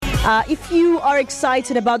If you are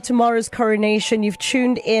excited about tomorrow's coronation, you've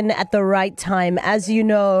tuned in at the right time. As you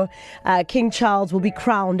know, King Charles will be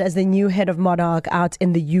crowned as the new head of monarch out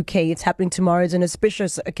in the UK. It's happening tomorrow. It's an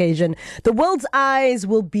auspicious occasion. The world's eyes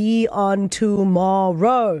will be on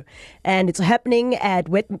tomorrow. And it's happening at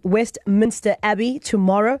Westminster Abbey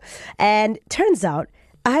tomorrow. And turns out,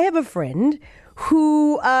 I have a friend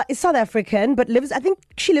who is South African, but I think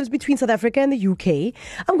she lives between South Africa and the UK.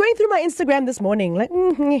 I'm going through my Instagram this morning, like,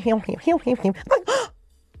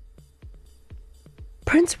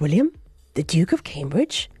 Prince William, the Duke of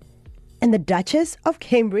Cambridge, and the Duchess of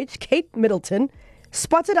Cambridge, Kate Middleton,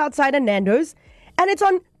 spotted outside a Nando's, and it's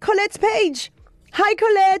on Collette's page. Hi,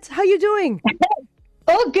 Collett. How you doing?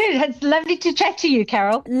 Oh, good. It's lovely to chat to you,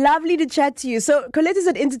 Carol. Lovely to chat to you. So, Collett is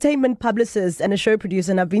an entertainment publicist and a show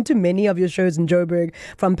producer, and I've been to many of your shows in Joburg,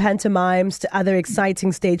 from pantomimes to other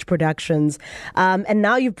exciting stage productions. And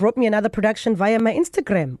now you've brought me another production via my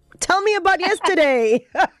Instagram. Tell me about yesterday.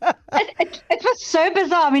 It was so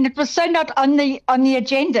bizarre. I mean, it was so not on the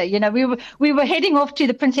agenda. You know, we were heading off to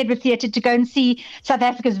the Prince Edward Theatre to go and see South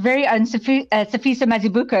Africa's very own Sifiso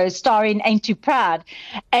Mazibuko star in Ain't Too Proud,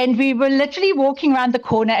 and we were literally walking around the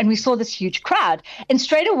corner and we saw this huge crowd. And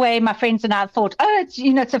straight away, my friends and I thought, oh,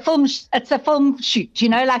 it's a film shoot. You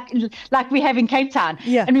know, like we have in Cape Town.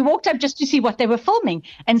 Yeah. And we walked up just to see what they were filming,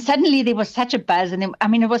 and suddenly there was such a buzz, and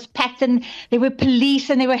it was packed, and there were police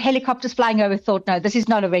and there were helicopters flying over. Thought, no, this is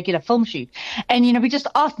not a regular film shoot. And we just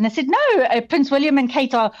asked, and they said, no, Prince William and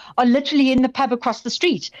Kate are literally in the pub across the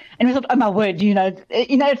street. And we thought, oh my word,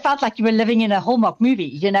 it felt like you were living in a Hallmark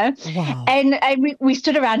movie. Wow. And we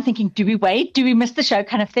stood around thinking, do we wait, do we miss the show,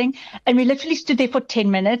 kind of thing. And we literally stood there for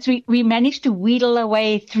 10 minutes. We managed to wheedle our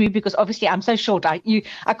way through, because obviously I'm so short, I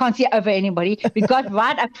can't see over anybody. We got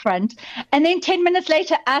right up front, and then 10 minutes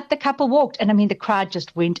later out the couple walked, and the crowd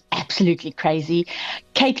just went absolutely crazy.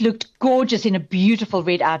 Kate looked gorgeous in a beautiful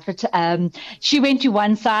red outfit. She went to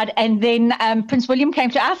one side, and then Prince William came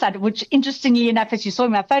to our side, which, interestingly enough, as you saw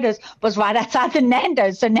in my photos, was right outside the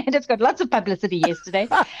Nando's. So Nando's got lots of publicity yesterday.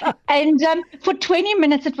 And for 20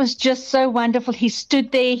 minutes, it was just so wonderful. He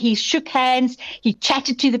stood there, he shook hands, he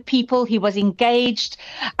chatted to the people, he was engaged.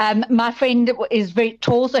 My friend is very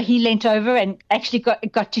tall, so he leant over and actually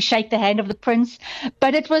got to shake the hand of the prince.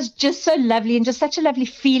 But it was just so lovely, and just such a lovely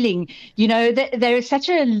feeling. There is such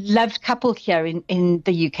a loved couple here in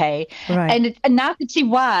the UK. Right. And now I can see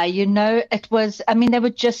why. It was, they were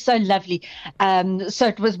just so lovely. So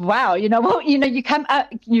it was, wow. You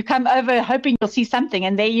come over hoping you'll see something,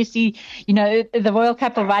 and there you see, the royal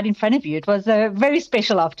couple right in front of you. It was a very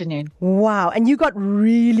special afternoon. Wow. And you got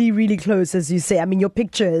really, really close, as you say. Your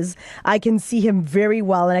pictures, I can see him very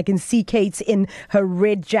well, and I can see Kate in her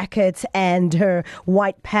red jacket and her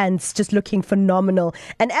white pants, just looking phenomenal.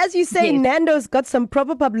 And as you say, yes, Nando's got some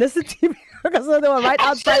proper publicity because they were right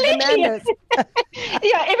outside the Nando's.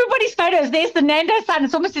 Yeah, everybody's photos. There's the Nando sign.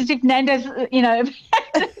 It's almost as if Nando's,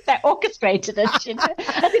 they orchestrated it.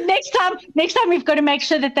 I think next time we've got to make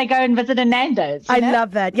sure that they go and visit a Nando's. I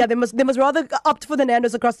love that. Yeah, they must rather opt for the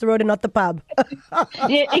Nando's across the road and not the pub.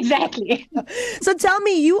 Yeah, exactly. So tell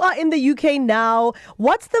me, you are in the UK now.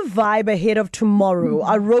 What's the vibe ahead of tomorrow?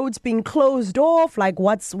 Are roads being closed off? Like,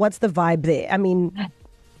 what's the vibe there?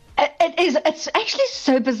 It is. It's actually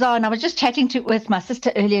so bizarre. And I was just chatting with my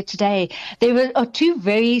sister earlier today. There are two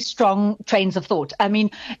very strong trains of thought.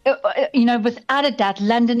 Without a doubt,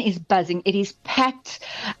 London is buzzing. It is packed.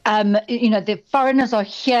 The foreigners are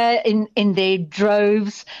here in their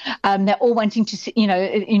droves. They're all wanting to see,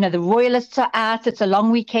 the royalists are out. It's a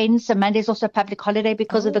long weekend. So Monday's also a public holiday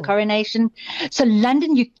because of the coronation. So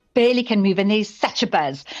London, you barely can move, and there's such a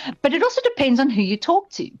buzz. But it also depends on who you talk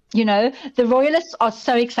to. The royalists are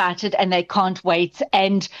so excited and they can't wait.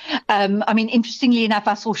 And interestingly enough,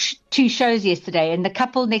 I saw two shows yesterday, and the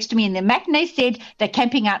couple next to me in the matinee said they're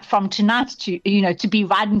camping out from tonight to be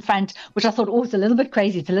right in front, which I thought, it's a little bit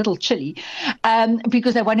crazy, it's a little chilly,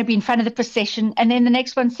 because they want to be in front of the procession. And then the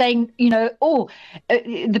next one saying,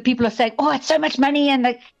 the people are saying, it's so much money, and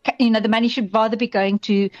the money should rather be going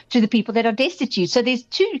to the people that are destitute. So there's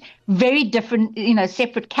two very different,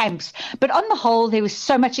 separate camps. But on the whole, there was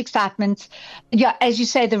so much excitement. Yeah, as you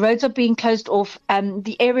say, the roads are being closed off.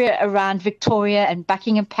 The area around Victoria and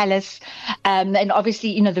Buckingham Palace, and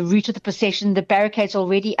obviously, the route of the procession, the barricades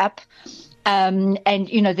already up. and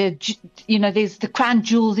there's the crown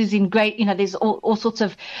jewels is in great. There's all sorts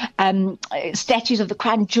of statues of the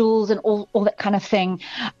crown jewels and all that kind of thing.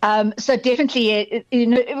 So definitely,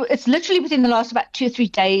 it's literally within the last about 2 or 3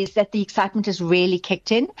 days that the excitement has really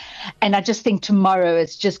kicked in, and I just think tomorrow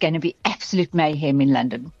is just going to be absolute mayhem in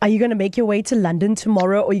London. Are you going to make your way to London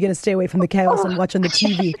tomorrow, or are you going to stay away from the chaos and watch on the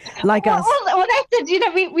TV like us? Well, that's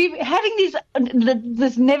it. We're having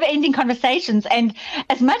this never-ending conversations, and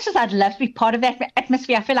as much as I'd love to be part of that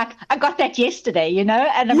atmosphere, I feel like I got that yesterday, and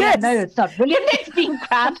I mean, I know it's not William that's being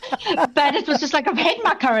crowned, but it was just like I've had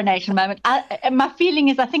my coronation moment. My feeling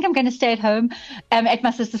is I think I'm going to stay at home at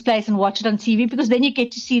my sister's place and watch it on TV, because then you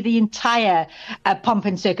get to see the entire pomp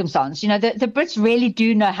and circumstance. The Brits really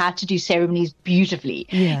do know how to do ceremonies beautifully,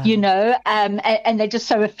 and they're just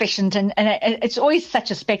so efficient, and it's always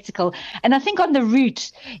such a spectacle. And I think on the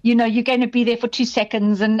route, you're going to be there for 2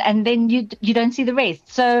 seconds and then you don't see the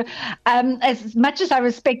rest. So as much as I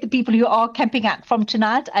respect the people who are camping out from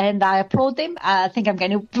tonight, and I applaud them, I think I'm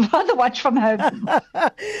going to rather watch from home.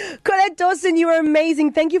 Collett Dawson, you were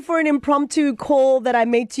amazing. Thank you for an impromptu call that I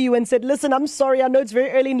made to you and said, listen, I'm sorry, I know it's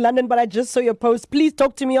very early in London, but I just saw your post. Please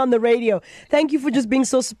talk to me on the radio. Thank you for just being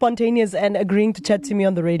so spontaneous and agreeing to chat to me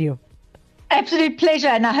on the radio. Absolute pleasure,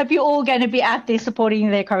 and I hope you're all going to be out there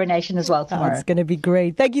supporting their coronation as well tomorrow. It's going to be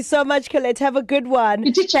great. Thank you so much, Collett. Have a good one.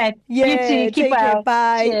 You too, Chad. Yeah, you too. Keep well. Care.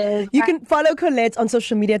 Bye. Cheers. You can follow Collett on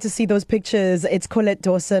social media to see those pictures. It's Collett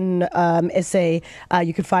Dawson SA.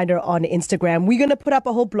 You can find her on Instagram. We're going to put up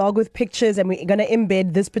a whole blog with pictures, and we're going to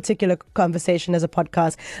embed this particular conversation as a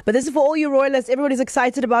podcast. But this is for all you royalists. Everybody's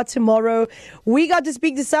excited about tomorrow. We got to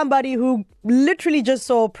speak to somebody who literally just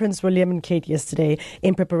saw Prince William and Kate yesterday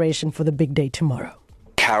in preparation for the big day tomorrow.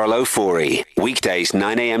 Ofori, weekdays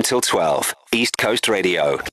 9 a.m. till 12, East Coast Radio.